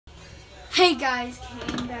Hey guys,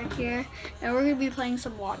 Kane back here, and we're gonna be playing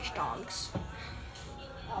some Watch Dogs.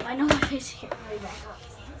 I know my face can't really back up.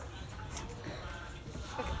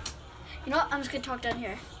 Okay. You know what? I'm just gonna talk down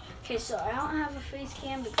here. Okay, so I don't have a face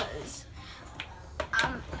cam because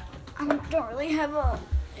I don't really have a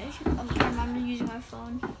camera. I'm using my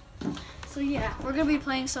phone. So yeah, we're gonna be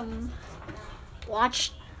playing some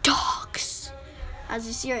Watch Dogs. As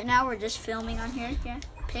you see right now, we're just filming on here. Yeah,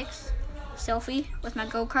 pics. Selfie with my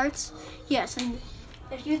go-karts. Yes, and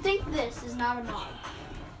if you think this is not a mod,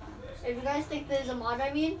 if you guys think this is a mod,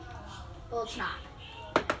 well, it's not.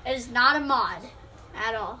 It is not a mod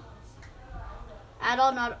at all. At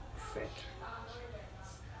all, not frick.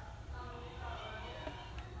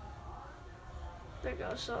 There we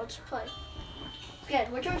go, so let's play.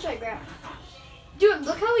 Good, which one should I grab? Dude,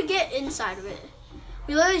 look how we get inside of it.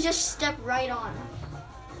 We literally just step right on.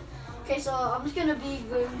 Okay, so I'm just gonna be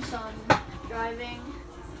doing some driving.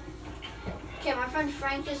 Okay, my friend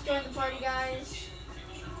Frank is joining the party, guys.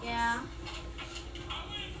 Yeah.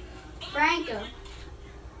 Frank,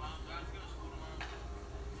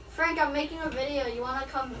 I'm making a video. You wanna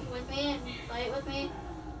come with me and play it with me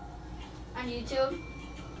on YouTube?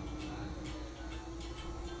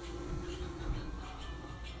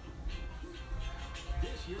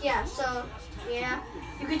 Yeah, so, yeah.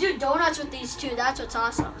 You could do donuts with these two. That's what's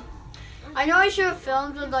awesome. I know I should have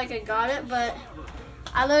filmed when I got it, but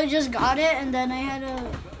I literally just got it and then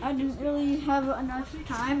I didn't really have enough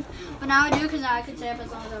time. But now I do because now I can stay up as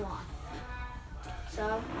long as I want.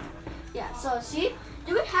 So, yeah, so see,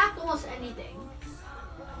 you can hack almost anything.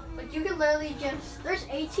 Like you can literally there's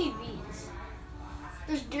ATVs.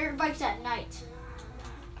 There's dirt bikes at night.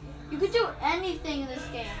 You could do anything in this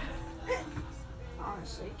game.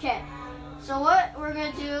 Honestly. Okay, so what we're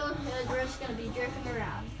going to do is we're just going to be drifting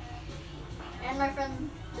around. And my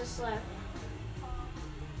friend just left.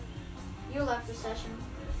 You left the session.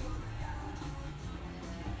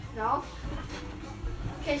 No?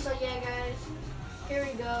 Okay, so yeah, guys. Here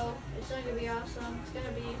we go. It's going to be awesome. It's going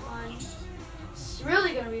to be fun. It's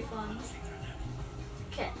really going to be fun.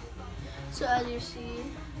 Okay. So as you see.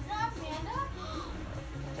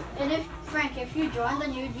 And if, Frank, if you join,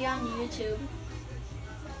 then you'd be on YouTube.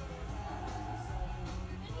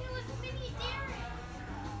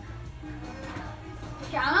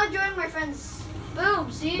 Okay, I'm not joining my friends.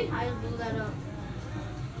 Boom, see? I just blew that up.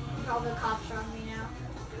 All the cops are on me now.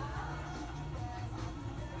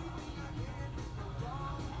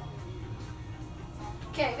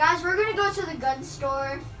 Okay, guys, we're gonna go to the gun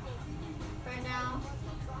store right now.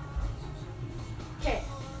 Okay,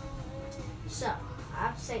 so I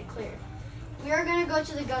have to say it clear. We are gonna go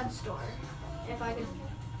to the gun store. If I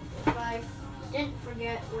didn't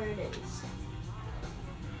forget where it is.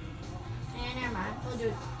 Never mind. We'll do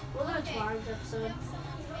it tomorrow's episode.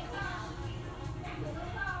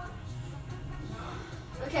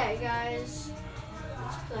 Okay, guys.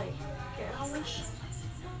 Let's play. Okay, how much?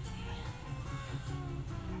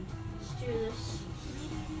 Let's do this.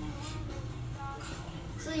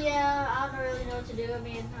 So yeah, I don't really know what to do. I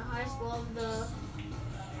mean, I just love them.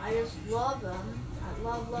 I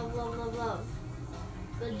love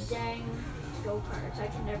the dang go-karts. I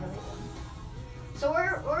can never leave them. So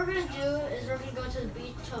what we're gonna do is we're gonna go to the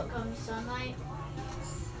beach till it comes sunlight,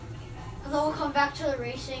 and then we'll come back to the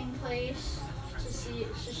racing place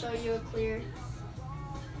to show you a clear.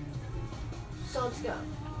 So let's go.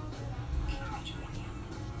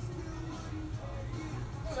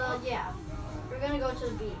 So yeah, we're gonna go to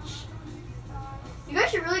the beach. You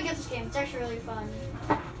guys should really get this game. It's actually really fun.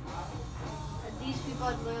 These people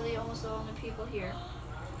are literally almost the only people here.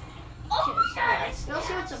 Okay, so let's go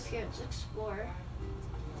see what's up here. Let's explore.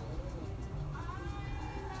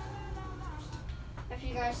 If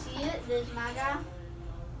you guys see it, this is MAGA.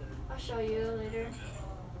 I'll show you later.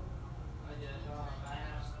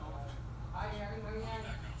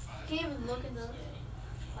 Can't even look at the.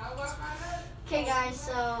 Okay, guys.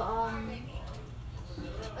 So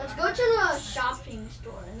let's go to the shopping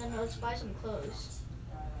store and then let's buy some clothes.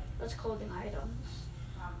 That's clothing items.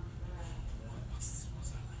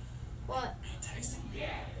 What?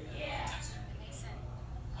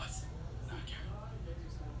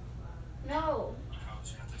 No.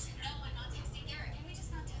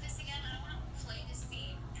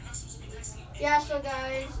 Yeah, so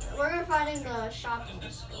guys, we're gonna find in the shopping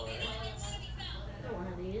store. One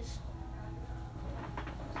of these.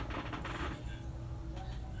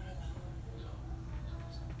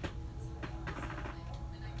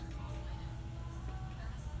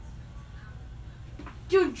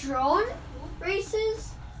 Dude, drone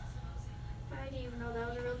races? I didn't even know that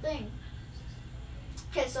was a real thing.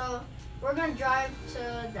 Okay, so we're gonna drive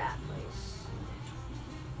to that place.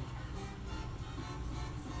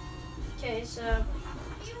 Okay, so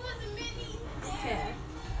okay,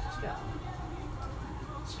 let's go.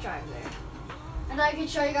 Let's drive there. And I can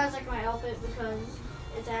show you guys like my outfit because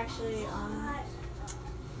it's actually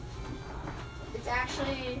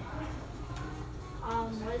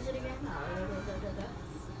what is it again?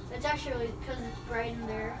 It's actually because it's bright in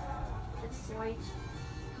there. It's light.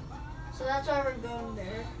 So that's why we're going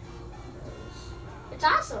there. It's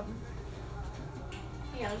awesome.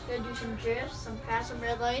 Yeah, let's go do some drifts, pass some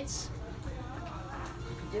red lights.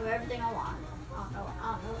 Do everything I want. I don't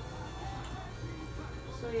know.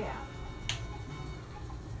 So yeah.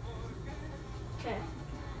 Okay.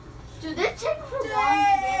 Dude, this takes for long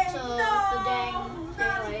to get to the dang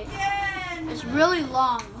daylight. It's really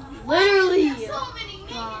long. Literally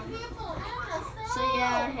long. So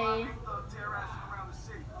yeah, hey.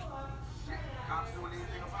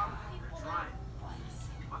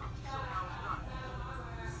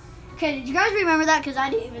 Okay, did you guys remember that? Because I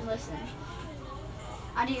didn't even listen.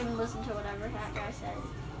 I didn't even listen to whatever that guy said.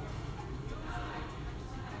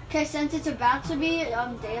 Okay, since it's about to be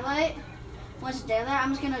daylight, once it's daylight, I'm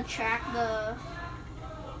just gonna track the.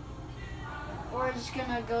 We're just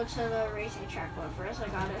gonna go to the racing track. But first, I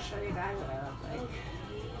gotta show you guys what I look like.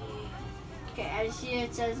 Okay, as you see,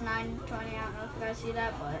 it says 9:20. I don't know if you guys see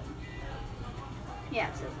that, but yeah,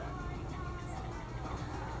 it says that.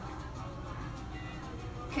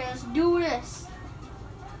 Okay, let's do this.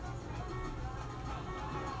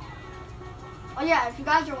 Oh yeah, if you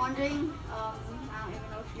guys are wondering, I don't even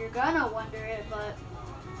know if you're gonna wonder it, but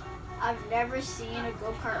I've never seen a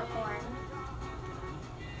go-kart horn,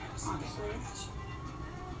 honestly.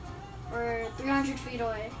 We're 300 feet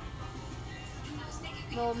away.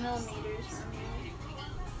 Little millimeters from here.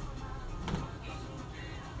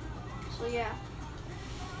 So yeah.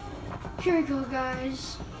 Here we go,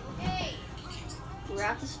 guys. Hey. We're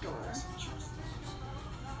at the store.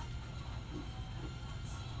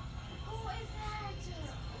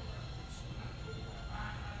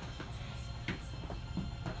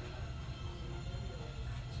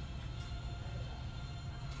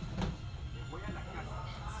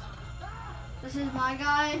 This is my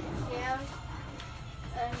guy, yeah.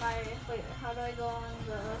 And my, wait, how do I go on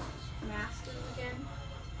the masks again?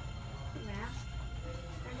 Mask?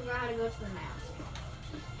 I forgot how to go to the mask.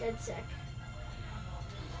 Dead sick.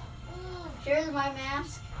 Here's my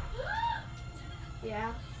mask.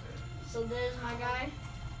 Yeah. So there's my guy.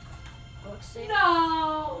 Looks sick.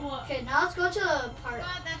 No! Okay, now let's go to the part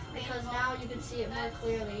because now you can see it more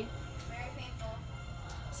clearly. Very painful.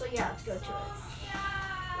 So yeah, let's go to it.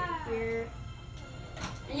 Right here.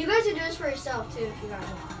 And you guys can do this for yourself too if you guys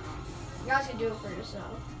want. You guys can do it for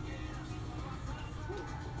yourself.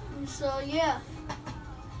 And so yeah.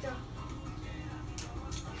 Go.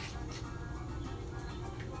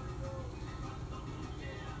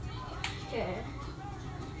 Okay.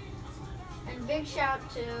 And big shout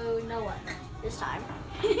to no one this time.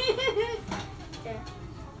 Okay.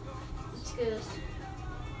 Let's go.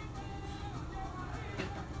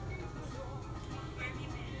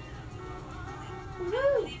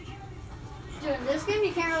 Woo! Dude, in this game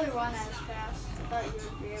you can't really run as fast. I thought you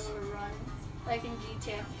would be able to run like in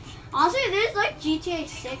GTA. Honestly, it is like GTA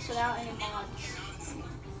 6 without any mods.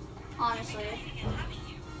 Honestly.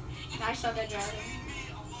 I suck at driving.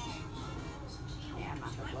 Yeah, I'm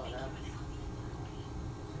not gonna blow it up.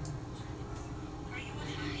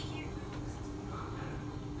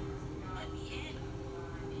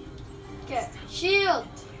 Okay, shield!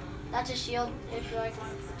 That's a shield if you like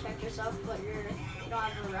want to protect yourself, but you don't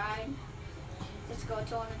have a ride. Let's go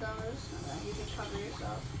to one of those, and then you can cover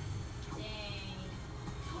yourself. Dang.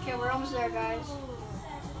 Okay, we're almost there, guys.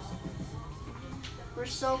 We're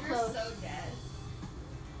so close. You're so dead.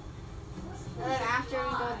 And then after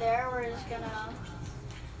we go there, we're just gonna.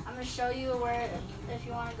 I'm gonna show you where, if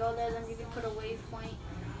you want to go there, then you can put a waypoint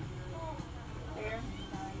there.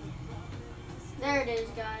 There it is,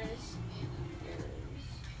 guys.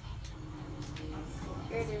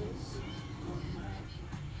 Here it is.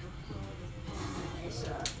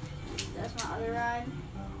 So, that's my other ride.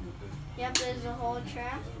 Yep, there's a whole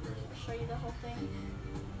track. I'll show you the whole thing.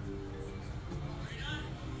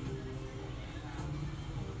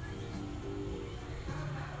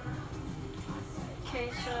 Okay,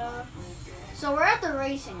 so we're at the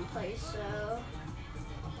racing place, so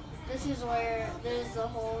this is the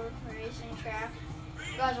whole racing track.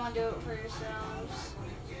 If you guys want to do it for yourselves.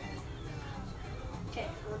 Okay,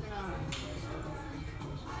 we're gonna.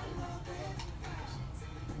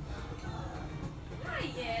 There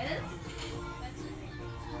he is.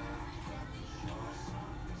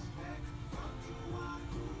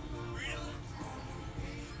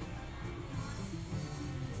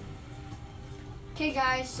 Okay,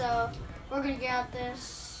 guys, so we're gonna get out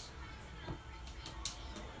this.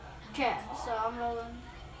 Okay, so I'm rolling.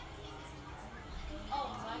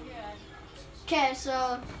 Oh my god. Okay,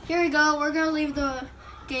 so here we go. We're gonna leave the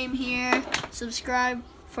game here. Subscribe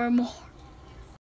for more.